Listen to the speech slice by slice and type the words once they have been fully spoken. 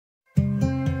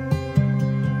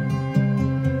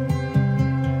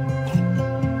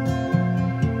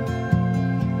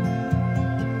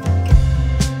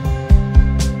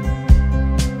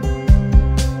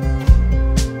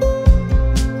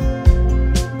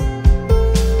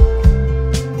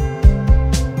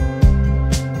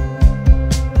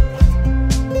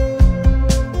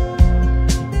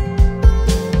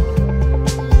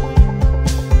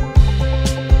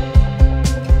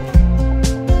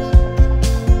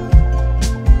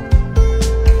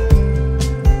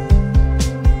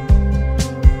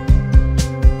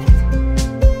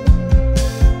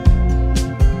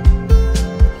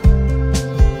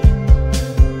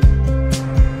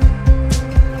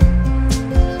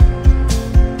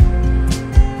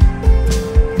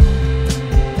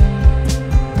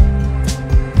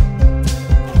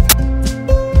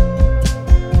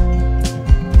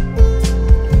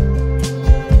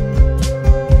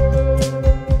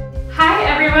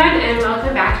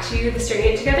back to the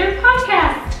Stringing It Together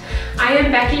podcast. I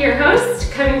am Becky, your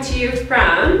host, coming to you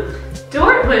from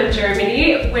Dortmund,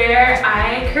 Germany, where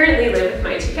I currently live with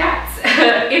my two cats.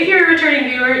 If you're a returning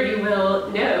viewer, you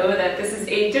will know that this is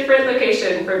a different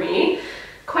location for me.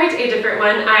 Quite a different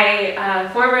one. I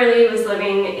formerly was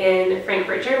living in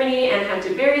Frankfurt, Germany, and had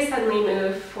to very suddenly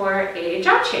move for a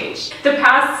job change. The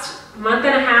past month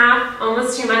and a half,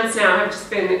 almost 2 months now, have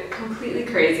just been completely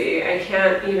crazy. I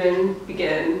can't even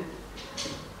begin.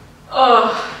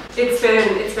 Oh, it's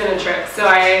been a trip. So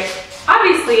I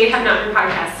obviously have not been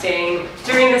podcasting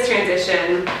during this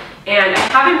transition, and I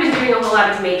haven't been doing a whole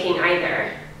lot of making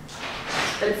either.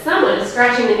 But someone is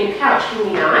scratching the new couch, can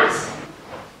we not?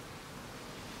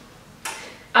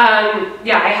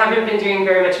 Yeah, I haven't been doing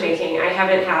very much making. I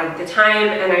haven't had the time,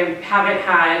 and I haven't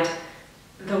had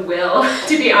the will,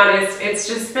 to be honest. It's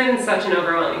just been such an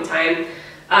overwhelming time.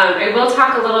 I will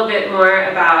talk a little bit more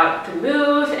about the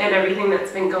move and everything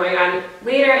that's been going on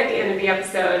later at the end of the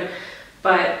episode,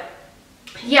 but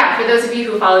yeah, for those of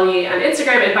you who follow me on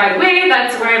Instagram, and by the way,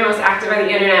 that's where I'm most active on the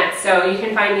internet, so you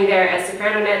can find me there as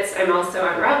Soprano Knits. I'm also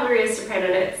on Ravelry as Soprano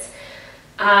Knits.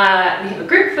 We have a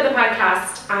group for the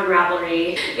podcast on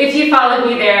Ravelry. If you follow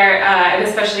me there, and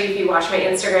especially if you watch my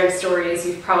Instagram stories,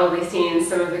 you've probably seen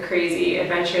some of the crazy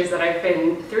adventures that I've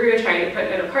been through trying to put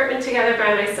an apartment together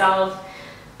by myself.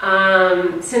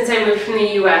 Since I moved from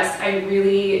the US, I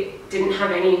really didn't have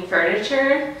any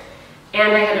furniture,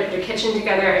 and I had to put a kitchen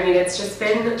together. I mean, it's just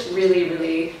been really,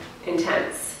 really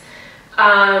intense.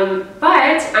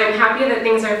 But I'm happy that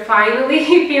things are finally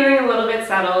feeling a little bit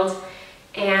settled,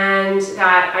 and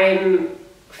that I'm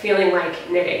feeling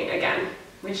like knitting again,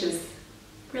 which is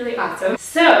really awesome.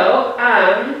 So,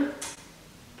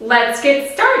 let's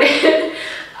get started.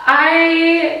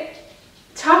 I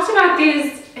talked about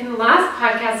these in the last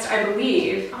podcast, I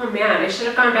believe. Oh man, I should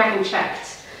have gone back and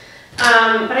checked.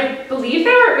 But I believe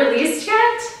they weren't released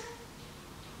yet.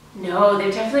 No,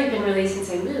 they've definitely been released since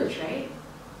I moved, right?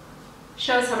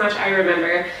 Shows how much I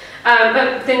remember.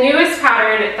 But the newest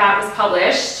pattern that was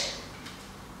published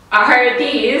are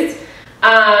these.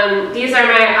 These are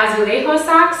my Azulejo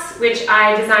socks, which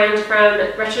I designed from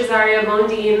Retrosario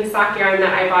Mondin sock yarn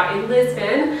that I bought in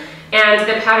Lisbon. And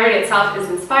the pattern itself is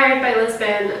inspired by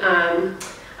Lisbon.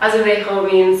 Azulejo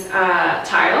means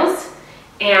tiles.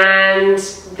 And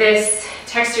this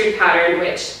textured pattern,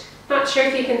 which I'm not sure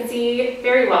if you can see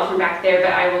very well from back there,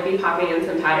 but I will be popping in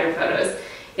some pattern photos,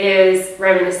 is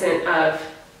reminiscent of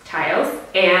tiles.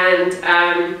 And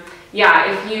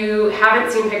yeah, if you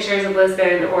haven't seen pictures of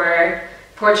Lisbon or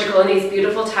Portugal and these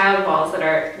beautiful tiled walls that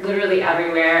are literally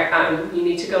everywhere, you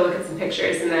need to go look at some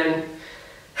pictures and then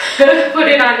put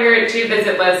it on your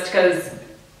to-visit list because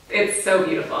it's so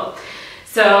beautiful.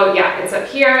 So yeah, it's up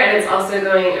here and it's also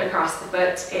going across the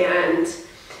foot, and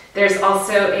there's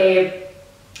also a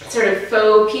sort of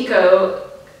faux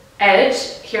picot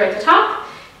edge here at the top,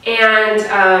 and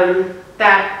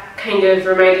that kind of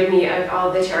reminded me of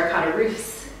all the terracotta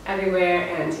roofs everywhere.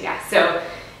 And yeah, so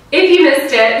if you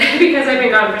missed it, because I've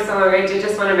been gone for so long, I did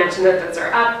just want to mention that those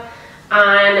are up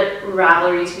on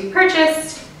Ravelry to be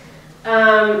purchased.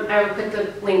 I will put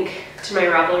the link to my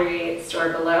Ravelry store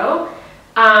below.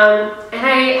 And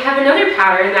I have another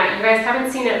pattern that you guys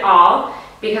haven't seen at all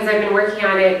because I've been working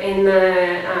on it in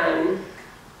the,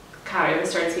 God, I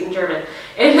almost started speaking German,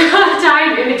 in the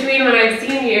time in between when I've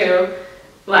seen you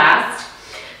last.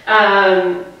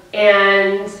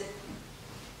 And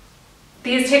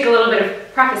these take a little bit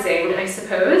of prefacing, I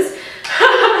suppose.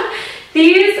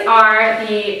 These are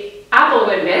the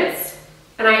Applewood mitts,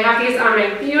 and I have these on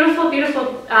my beautiful,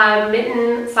 beautiful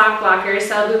mitten sock blockers,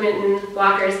 Selbu mitten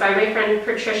blockers by my friend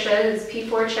Patricia, who's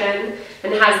P4Chin,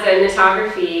 and has the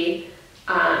Knitography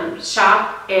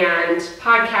shop and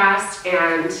podcast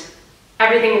and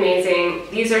everything amazing.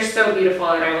 These are so beautiful,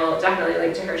 and I will definitely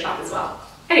link to her shop as well.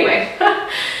 Anyway,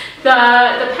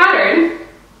 the pattern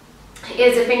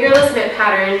is a fingerless knit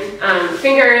pattern,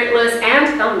 fingerless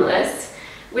and thumbless,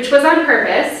 which was on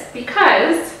purpose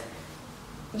because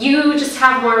you just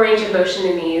have more range of motion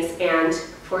in these, and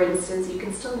for instance, you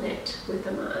can still knit with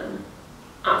them on.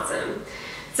 Awesome.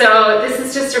 So this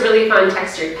is just a really fun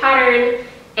textured pattern,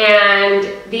 and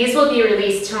these will be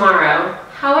released tomorrow.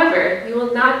 However, you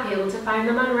will not be able to find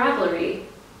them on Ravelry.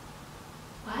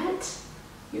 What?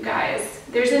 You guys,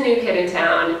 there's a new kit in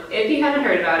town. If you haven't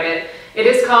heard about it, it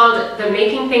is called the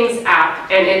Making Things app,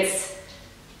 and it's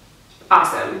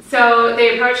awesome. So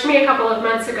they approached me a couple of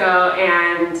months ago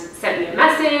and sent me a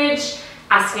message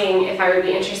asking if I would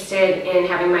be interested in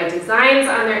having my designs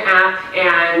on their app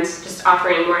and just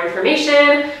offering more information.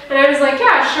 And I was like,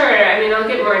 yeah, sure. I mean, I'll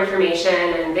get more information.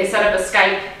 And they set up a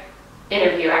Skype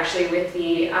interview actually with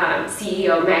the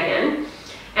CEO, Megan.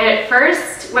 And at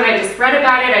first, when I just read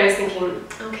about it, I was thinking,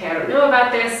 okay, I don't know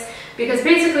about this, because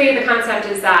basically the concept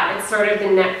is that it's sort of the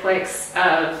Netflix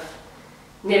of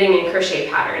knitting and crochet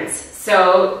patterns.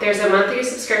 So there's a monthly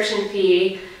subscription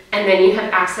fee, and then you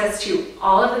have access to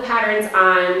all of the patterns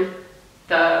on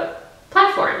the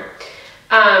platform.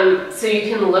 So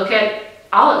you can look at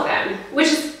all of them, which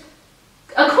is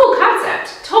a cool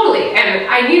concept, totally. And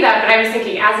I knew that, but I was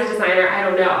thinking, as a designer, I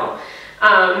don't know.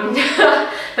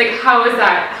 Like, how is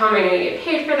that? How am I going to get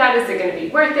paid for that? Is it going to be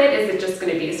worth it? Is it just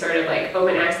going to be sort of like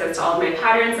open access to all of my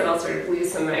patterns and I'll sort of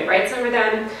lose some of my rights over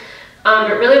them?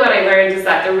 But really what I learned is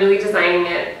that they're really designing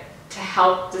it to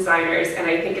help designers, and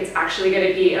I think it's actually going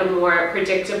to be a more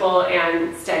predictable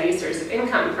and steady source of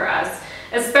income for us,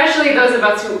 especially those of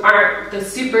us who aren't the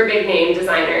super big name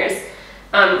designers,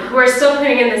 who are still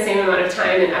putting in the same amount of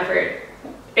time and effort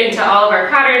into all of our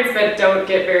patterns but don't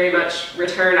get very much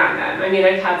return on them. I mean,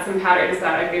 I've had some patterns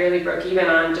that I barely broke even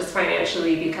on just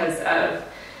financially because of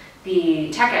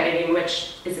the tech editing,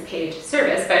 which is a paid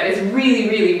service, but is really,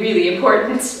 really, really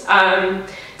important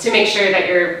to make sure that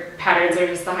your patterns are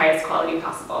just the highest quality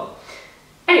possible.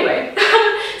 Anyway,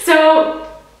 so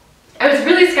I was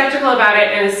really skeptical about it,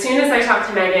 and as soon as I talked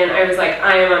to Megan, I was like,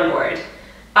 I am on board.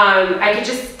 I could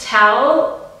just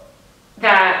tell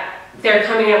that they're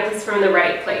coming at this from the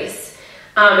right place,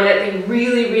 and that they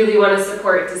really, really want to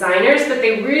support designers, but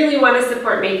they really want to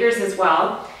support makers as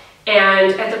well.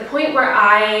 And at the point where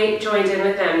I joined in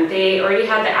with them, they already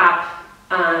had the app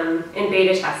in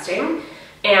beta testing,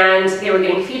 and they were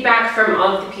getting feedback from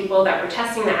all of the people that were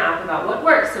testing the app about what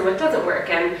works and what doesn't work,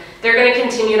 and they're going to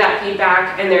continue that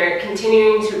feedback, and they're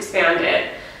continuing to expand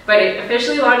it. But it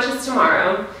officially launches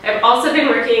tomorrow. I've also been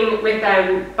working with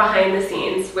them behind the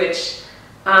scenes, which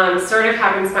sort of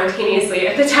happened spontaneously.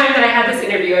 At the time that I had this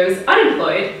interview, I was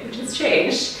unemployed, which has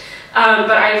changed.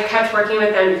 But I've kept working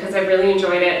with them because I've really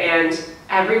enjoyed it, and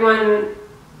everyone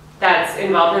that's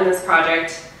involved in this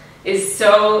project is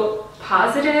so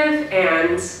positive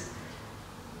and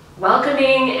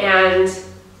welcoming, and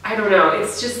I don't know,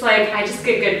 it's just like, I just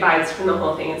get good vibes from the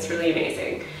whole thing. It's really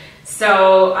amazing.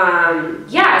 So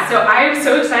yeah, so I'm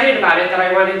so excited about it that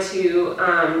I wanted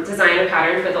to design a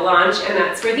pattern for the launch, and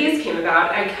that's where these came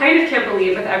about. I kind of can't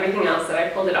believe with everything else that I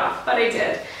pulled it off, but I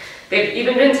did. They've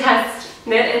even been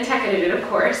knit and tech edited, of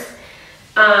course.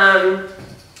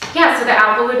 Yeah, so the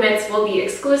Applewood mitts will be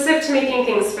exclusive to making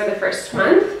things for the first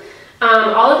month.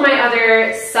 All of my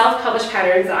other self-published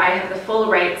patterns that I have the full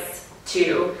rights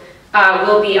to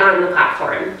will be on the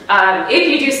platform. If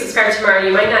you do subscribe tomorrow,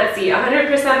 you might not see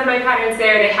 100% of my patterns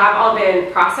there. They have all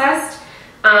been processed,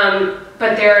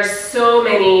 but there are so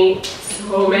many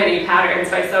patterns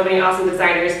by so many awesome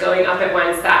designers going up at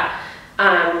once that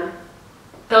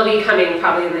they'll be coming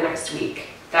probably in the next week,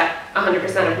 that 100%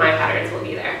 of my patterns will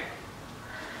be there.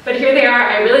 But here they are.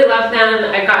 I really love them.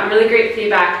 I've gotten really great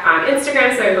feedback on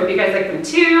Instagram, so I hope you guys like them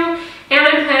too. And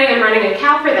I'm planning on running a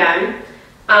cal for them,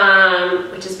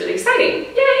 which is really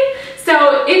exciting. Yay!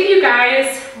 So if you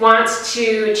guys want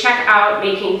to check out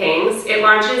Making Things, it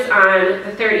launches on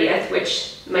the 30th,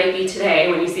 which might be today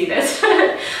when you see this.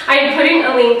 I'm putting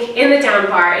a link in the down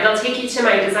bar. It'll take you to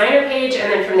my designer page,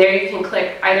 and then from there you can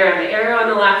click either on the arrow on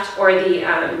the left or the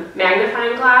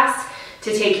magnifying glass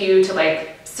to take you to like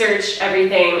search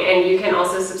everything, and you can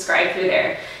also subscribe through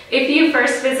there. If you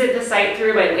first visit the site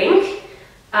through my link,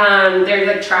 they're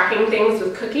like tracking things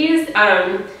with cookies,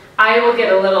 I will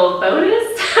get a little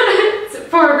bonus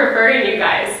for referring you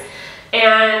guys.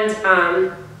 And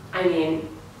I mean,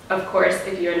 of course,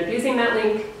 if you end up using that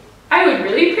link, I would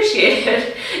really appreciate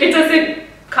it. It doesn't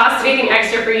cost anything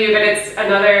extra for you, but it's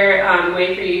another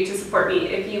way for you to support me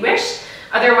if you wish.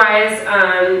 Otherwise,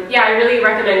 yeah, I really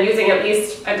recommend using at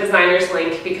least a designer's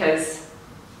link because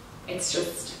it's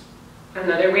just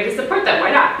another way to support them.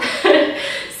 Why not?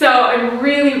 So I'm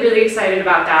really, really excited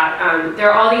about that.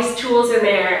 There are all these tools in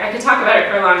there. I could talk about it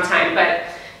for a long time, but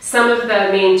some of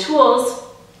the main tools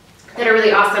that are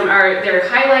really awesome are their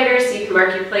highlighters, so you can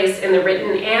mark your place in the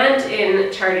written and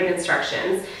in charted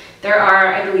instructions. There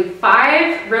are, I believe,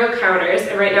 5 row counters,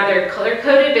 and right now they're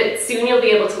color-coded, but soon you'll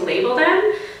be able to label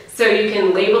them. So you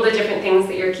can label the different things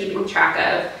that you're keeping track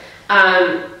of.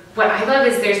 What I love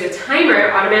is there's a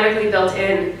timer automatically built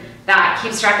in that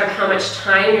keeps track of how much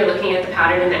time you're looking at the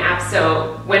pattern in the app.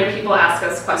 So when people ask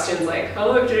us questions like, how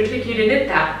long did it take you to knit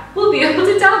that? We'll be able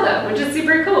to tell them, which is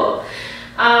super cool.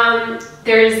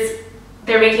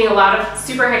 They're making a lot of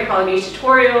super high quality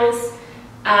tutorials.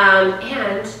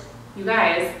 And you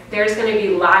guys, there's going to be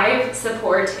live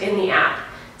support in the app.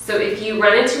 So if you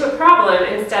run into a problem,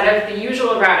 instead of the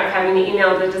usual route of having to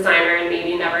email the designer and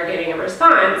maybe never getting a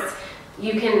response,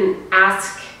 you can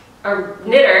ask a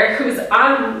knitter who's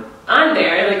on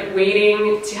there, like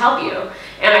waiting to help you.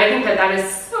 And I think that that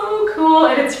is so cool,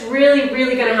 and it's really,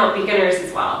 really gonna help beginners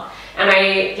as well. And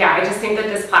I just think that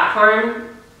this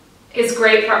platform is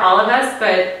great for all of us,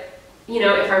 but you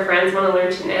know, if our friends wanna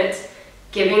learn to knit,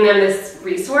 giving them this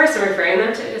resource and referring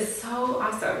them to it is so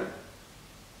awesome.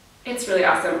 It's really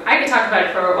awesome. I could talk about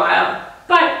it for a while,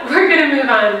 but we're gonna move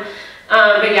on.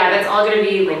 But yeah, that's all gonna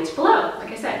be linked below,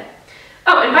 like I said.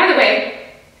 Oh, and by the way,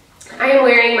 I am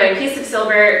wearing my Piece of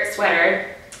Silver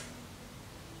sweater,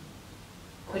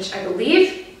 which I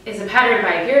believe is a pattern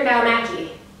by Vera Valmaki,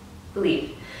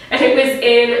 and it was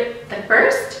in the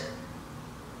first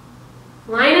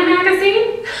line of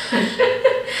magazine.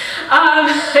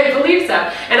 I believe so.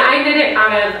 And I knit it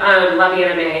out of La Vie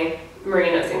en Aimée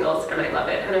merino singles, and I love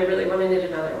it, and I really want to knit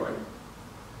another one.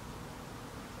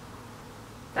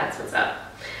 That's what's up.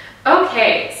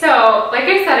 Okay, so like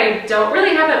I said, I don't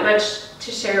really have that much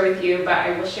to share with you, but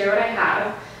I will share what I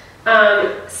have.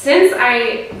 Since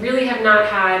I really have not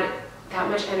had that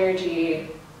much energy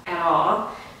at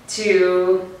all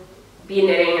to be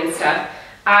knitting and stuff,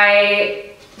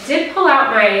 I did pull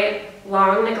out my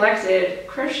long neglected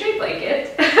crochet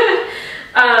blanket,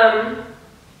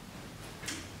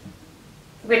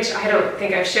 which I don't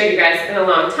think I've showed you guys in a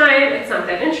long time. It's not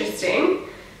that interesting,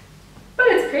 but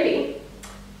it's pretty.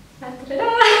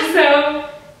 Da-da-da-da. So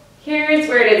here's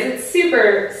where it is. It's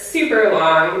super, super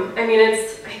long. I mean, I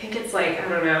think it's like, I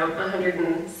don't know,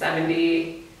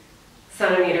 170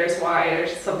 centimeters wide or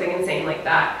something insane like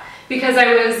that. Because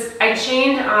I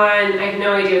chained on, I have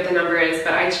no idea what the number is,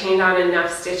 but I chained on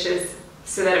enough stitches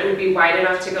so that it would be wide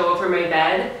enough to go over my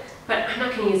bed. But I'm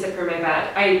not gonna use it for my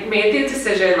bed. I made the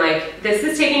decision, like, this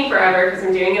is taking forever because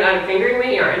I'm doing it out of fingering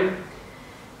weight yarn.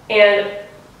 And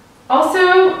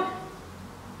also,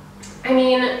 I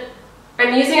mean,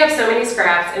 I'm using up so many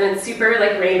scraps and it's super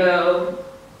like rainbow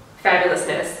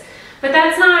fabulousness, but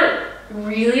that's not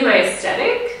really my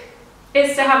aesthetic,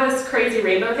 is to have this crazy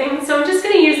rainbow thing. So I'm just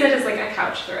gonna use it as like a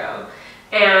couch throw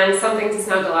and something to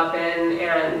snuggle up in,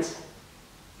 and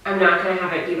I'm not gonna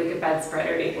have it be like a bedspread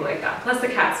or anything like that. Plus the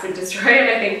cats would destroy it,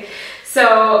 I think.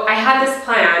 So I had this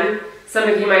plan, some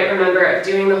of you might remember, of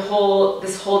doing this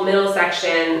whole middle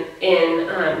section in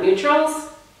neutrals.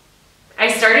 I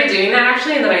started doing that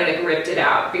actually, and then I like ripped it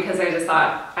out because I just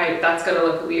thought that's gonna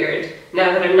look weird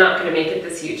now that I'm not gonna make it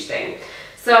this huge thing.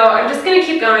 So I'm just gonna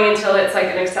keep going until it's like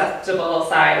an acceptable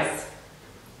size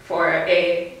for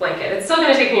a blanket. It's still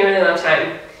gonna take me a really long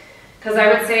time because I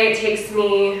would say it takes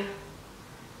me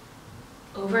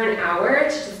over an hour to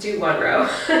just do one row.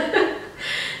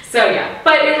 So yeah,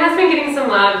 but it has been getting some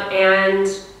love, and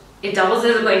it doubles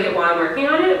as a blanket while I'm working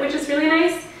on it, which is really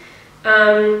nice.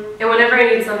 And whenever I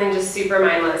need something just super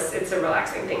mindless, it's a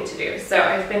relaxing thing to do. So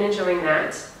I've been enjoying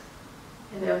that.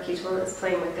 And now Keaton is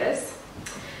playing with this.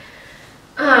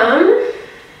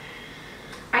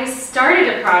 I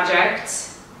started a project.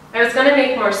 I was gonna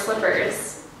make more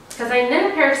slippers because I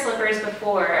knit a pair of slippers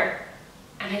before,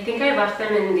 and I think I left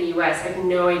them in the US. I have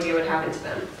no idea what happened to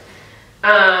them.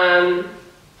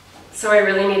 So I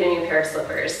really need a new pair of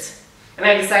slippers. And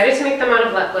I decided to make them out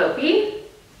of Let Low Be.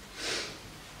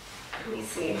 Let me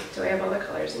see, do I have all the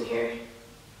colors in here?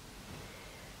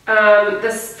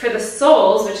 For the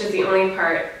soles, which is the only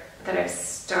part that I've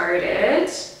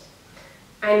started,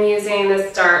 I'm using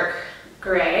this dark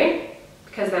gray,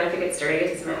 because then if it gets dirty,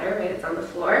 it doesn't matter, right? It's on the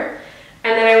floor.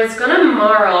 And then I was gonna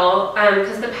marl,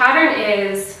 because the pattern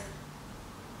is,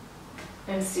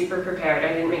 I'm super prepared.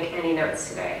 I didn't make any notes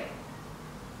today.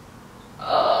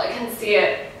 Oh, I can see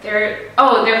it. They're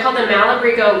called the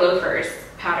Malabrigo Loafers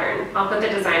pattern. I'll put the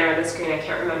designer on the screen, I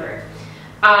can't remember.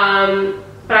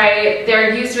 But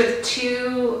they're used with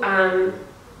two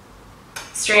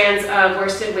strands of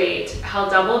worsted weight, held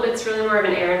double, but it's really more of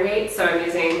an Aran weight, so I'm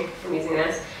using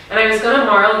this. And I was gonna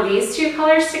marl these two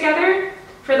colors together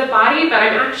for the body, but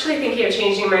I'm actually thinking of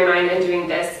changing my mind and doing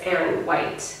this and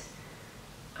white,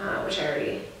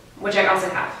 which I also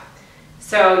have.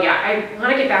 So yeah, I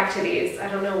wanna get back to these. I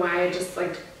don't know why, I just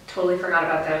like totally forgot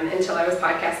about them until I was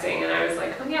podcasting, and I was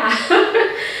like, oh yeah,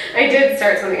 I did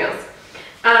start something else.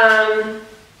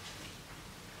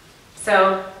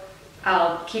 So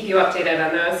I'll keep you updated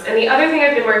on those. And the other thing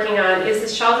I've been working on is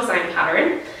this shawl design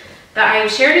pattern that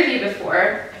I've shared with you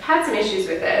before. I've had some issues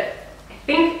with it. I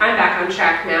think I'm back on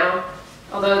track now,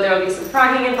 although there will be some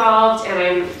frogging involved, and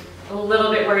I'm a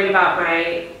little bit worried about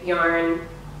my yarn,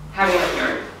 having enough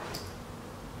yarn,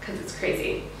 because it's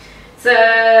crazy. So,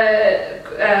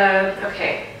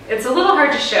 okay, It's a little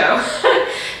hard to show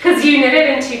because you knit it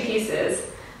in 2 pieces,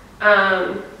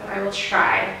 but I will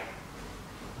try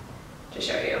to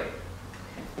show you.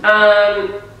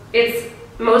 It's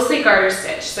mostly garter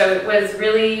stitch, so it was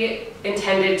really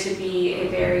intended to be a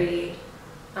very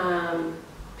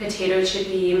potato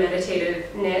chippy,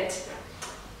 meditative knit,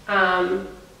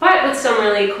 but with some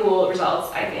really cool results,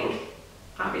 I think.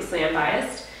 Obviously, I'm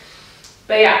biased.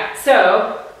 But yeah,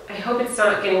 so I hope it's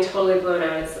not getting totally blown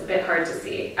out. It's a bit hard to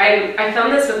see. I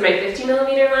filmed this with my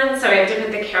 50mm lens, so I have to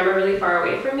put the camera really far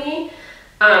away from me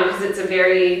because it's a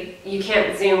very, you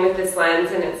can't zoom with this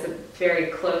lens and it's a very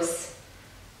close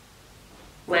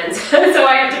lens, so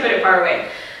I have to put it far away.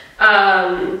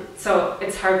 So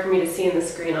it's hard for me to see in the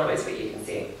screen always what you can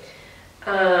see.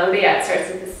 But yeah, it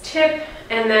starts with this tip,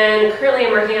 and then currently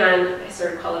I'm working on, I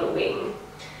sort of call it a wing.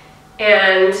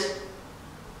 And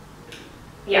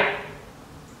yeah,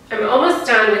 I'm almost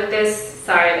done with this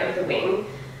side of the wing.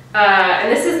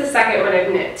 And this is the second one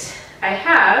I've knit. I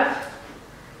have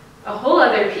a whole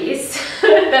other piece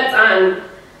that's on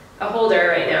a holder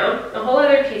right now, a whole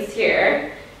other piece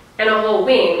here, and a whole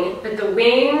wing, but the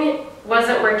wing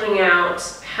wasn't working out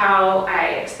how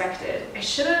I expected. I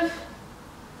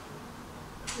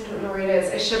don't know where it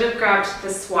is. I should have grabbed the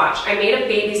swatch. I made a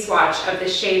baby swatch of the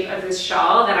shape of this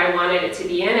shawl that I wanted it to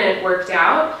be in, and it worked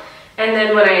out. And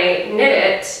then when I knit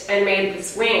it and made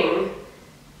this wing,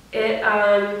 it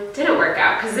didn't work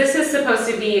out because this is supposed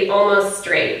to be almost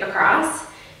straight across.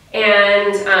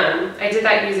 And I did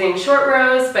that using short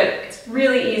rows, but it's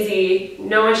really easy.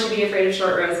 No one should be afraid of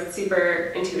short rows. It's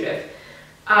super intuitive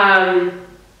and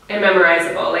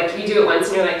memorizable. Like you do it once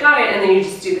and you're like, got it, and then you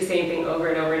just do the same thing over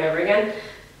and over and over again.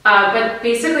 But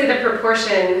basically the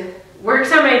proportion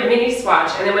works on my mini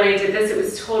swatch, and then when I did this, it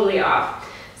was totally off.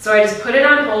 So I just put it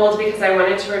on hold because I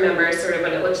wanted to remember sort of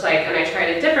what it looked like, and I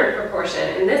tried a different proportion.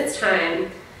 And this time,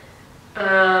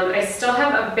 I still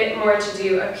have a bit more to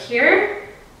do up here,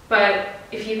 but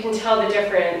if you can tell the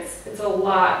difference, it's a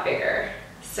lot bigger.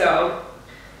 So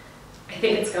I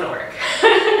think it's gonna work.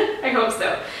 I hope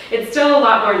so. It's still a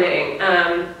lot more knitting.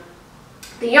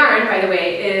 The yarn, by the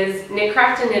way, is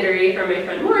Knitcraft and Knittery from my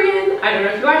friend Morgan. I don't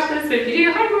know if you watch this, but if you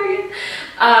do, hi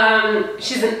Morgan.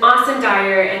 She's an awesome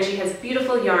dyer and she has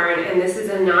beautiful yarn, and this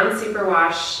is a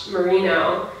non-superwash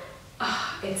merino.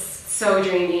 Oh, it's so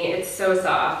dreamy, it's so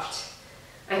soft.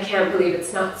 I can't believe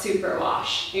it's not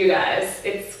superwash, you guys.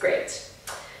 It's great.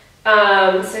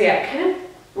 So yeah, it kind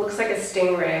of looks like a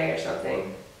stingray or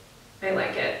something. I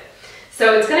like it.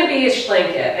 So it's going to be a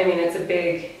schlanket. I mean, it's a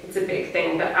big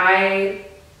thing, but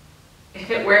if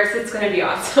it works, it's going to be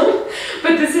awesome.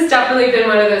 But this has definitely been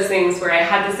one of those things where I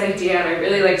had this idea and I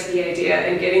really liked the idea,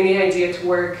 and getting the idea to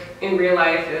work in real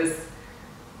life is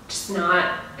just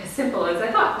not as simple as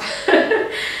I thought.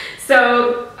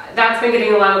 So that's been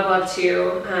getting a lot of love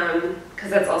too, because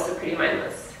that's also pretty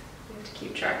mindless. You have to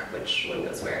keep track of which one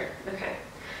goes where. Okay.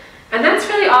 And that's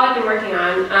really all I've been working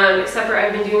on, except for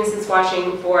I've been doing some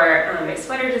swatching for my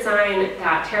sweater design.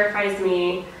 That terrifies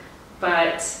me,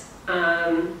 but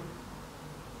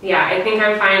yeah, I think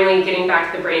I'm finally getting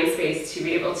back the brain space to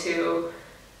be able to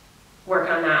work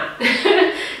on that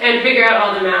and figure out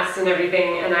all the maths and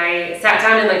everything. And I sat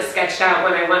down and like sketched out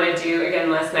what I want to do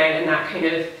again last night, and that kind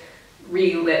of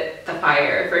relit the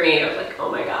fire for me of like,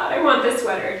 oh my god, I want this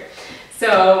sweater.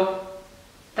 So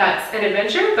that's an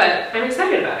adventure, but I'm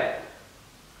excited about it.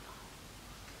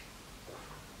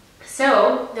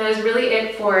 So that is really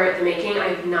it for the making.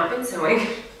 I've not been sewing.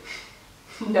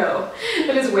 No,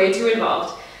 that is way too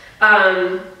involved.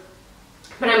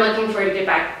 But I'm looking forward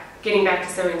to getting back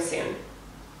to sewing soon.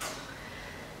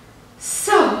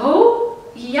 So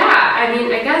yeah, I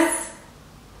mean, I guess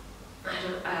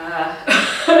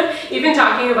even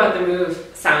talking about the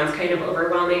move sounds kind of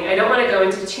overwhelming. I don't want to go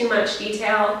into too much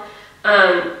detail,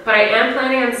 but I am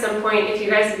planning on some point, if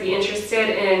you guys would be interested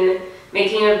in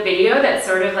making a video that's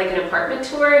sort of like an apartment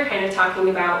tour, kind of talking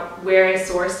about where I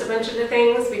sourced a bunch of the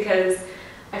things, because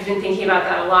I've been thinking about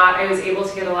that a lot. I was able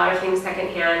to get a lot of things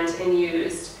secondhand and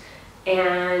used,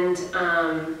 and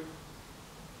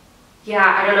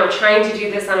yeah, I don't know, trying to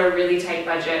do this on a really tight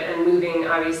budget and moving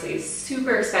obviously is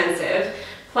super expensive,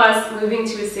 plus moving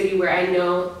to a city where I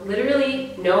know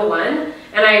literally no one,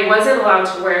 and I wasn't allowed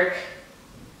to work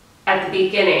at the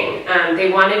beginning.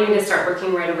 They wanted me to start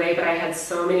working right away, but I had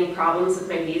so many problems with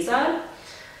my visa,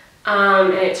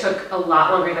 and it took a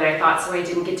lot longer than I thought, so I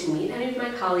didn't get to meet any of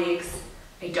my colleagues.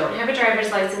 I don't have a driver's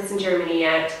license in Germany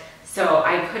yet, so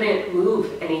I couldn't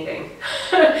move anything.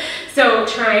 So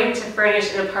trying to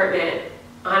furnish an apartment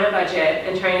on a budget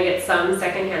and trying to get some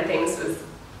secondhand things was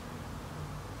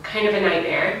kind of a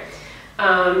nightmare.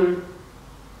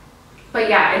 But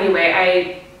yeah,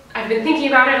 anyway, I've been thinking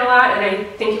about it a lot, and I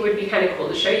think it would be kind of cool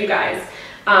to show you guys,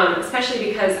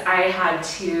 especially because I had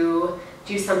to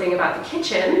do something about the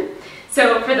kitchen.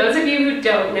 So for those of you who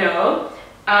don't know,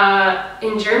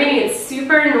 in Germany it's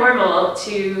super normal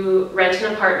to rent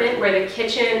an apartment where the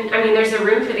kitchen, I mean there's a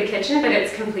room for the kitchen, but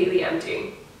it's completely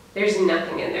empty. There's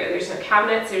nothing in there. There's no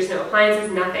cabinets, there's no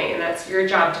appliances, nothing, and that's your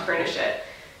job to furnish it.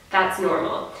 That's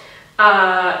normal.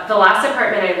 The last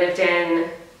apartment I lived in,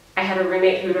 I had a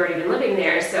roommate who had already been living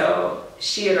there, so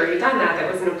she had already done that.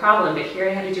 That wasn't a problem, but here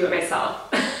I had to do it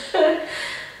myself.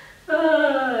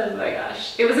 Oh my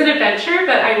gosh. It was an adventure,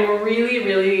 but I'm really,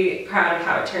 really proud of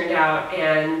how it turned out,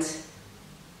 and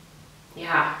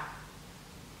yeah,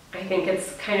 I think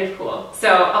it's kind of cool. So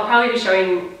I'll probably be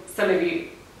showing some of you,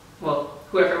 well,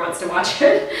 whoever wants to watch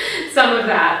it, some of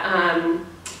that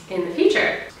in the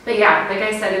future. But yeah, like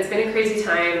I said, it's been a crazy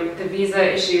time. The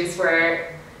visa issues were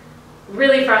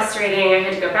really frustrating. I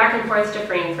had to go back and forth to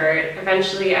Frankfurt.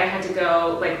 Eventually I had to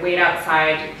go like wait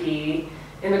outside the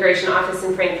immigration office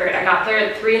in Frankfurt. I got there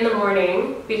at 3 in the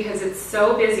morning because it's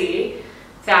so busy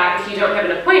that if you don't have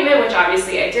an appointment, which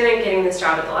obviously I didn't, getting this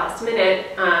job at the last minute,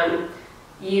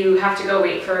 you have to go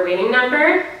wait for a waiting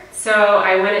number. So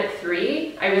I went at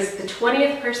 3. I was the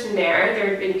 20th person there. There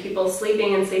had been people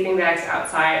sleeping in sleeping bags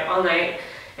outside all night,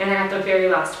 and I had the very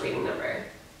last waiting number.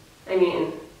 I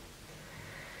mean,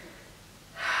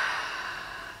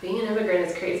 being an immigrant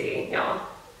is crazy, y'all.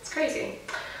 It's crazy.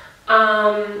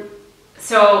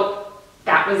 So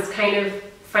that was kind of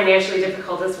financially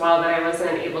difficult as well, that I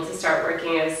wasn't able to start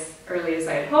working as early as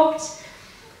I had hoped.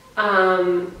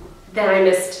 Then I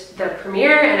missed the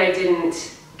premiere and I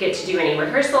didn't get to do any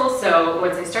rehearsals, so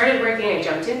once I started working I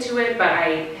jumped into it, but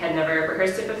I had never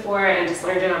rehearsed it before and just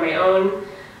learned it on my own.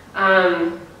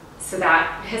 So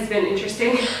that has been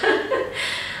interesting.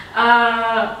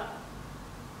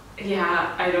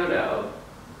 Yeah, I don't know.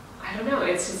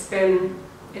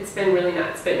 It's been really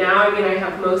nuts. But now, I mean, I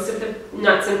have most of the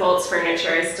nuts and bolts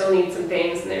furniture. I still need some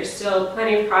things, and there's still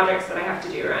plenty of projects that I have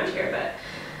to do around here, but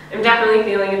I'm definitely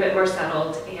feeling a bit more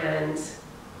settled, and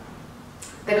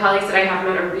the colleagues that I have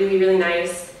met are really, really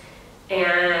nice,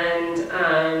 and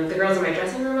the girls in my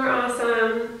dressing room are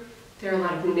awesome. There are a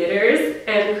lot of knitters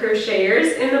and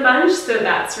crocheters in the bunch, so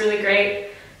that's really great.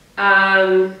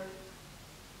 I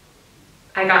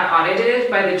got audited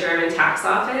by the German tax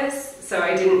office, so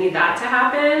I didn't need that to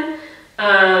happen.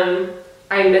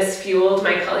 I misfueled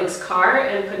my colleague's car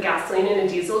and put gasoline in a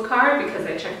diesel car because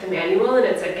I checked the manual and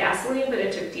it said gasoline, but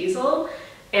it took diesel.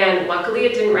 And luckily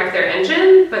it didn't wreck their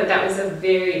engine, but that was a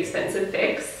very expensive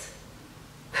fix.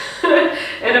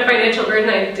 And a financial burden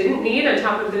I didn't need on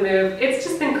top of the move. It's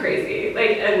just been crazy.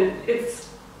 And it's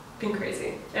been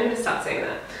crazy. I'm gonna stop saying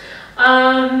that.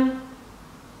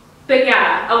 But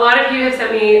yeah, a lot of you have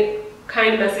sent me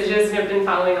kind messages and have been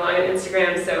following along on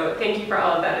Instagram, so thank you for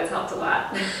all of that. It's helped a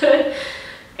lot.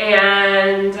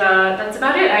 And that's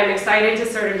about it. I'm excited to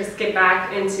sort of just get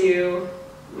back into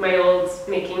my old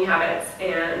making habits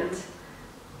and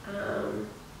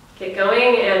get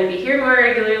going and be here more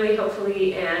regularly,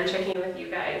 hopefully, and checking in with you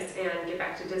guys and get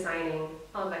back to designing,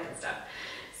 all of that good stuff.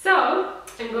 So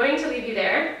I'm going to leave you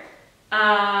there.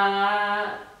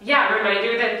 Yeah,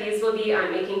 reminder that these will be on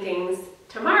Making Things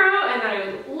tomorrow, and that I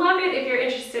would love it if you're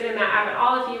interested in that app at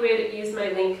all, if you would use my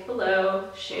link below,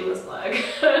 shameless plug.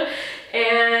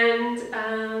 And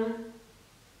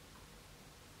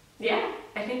yeah,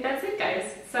 I think that's it,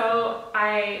 guys. So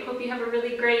I hope you have a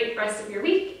really great rest of your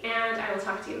week, and I will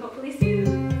talk to you hopefully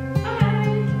soon.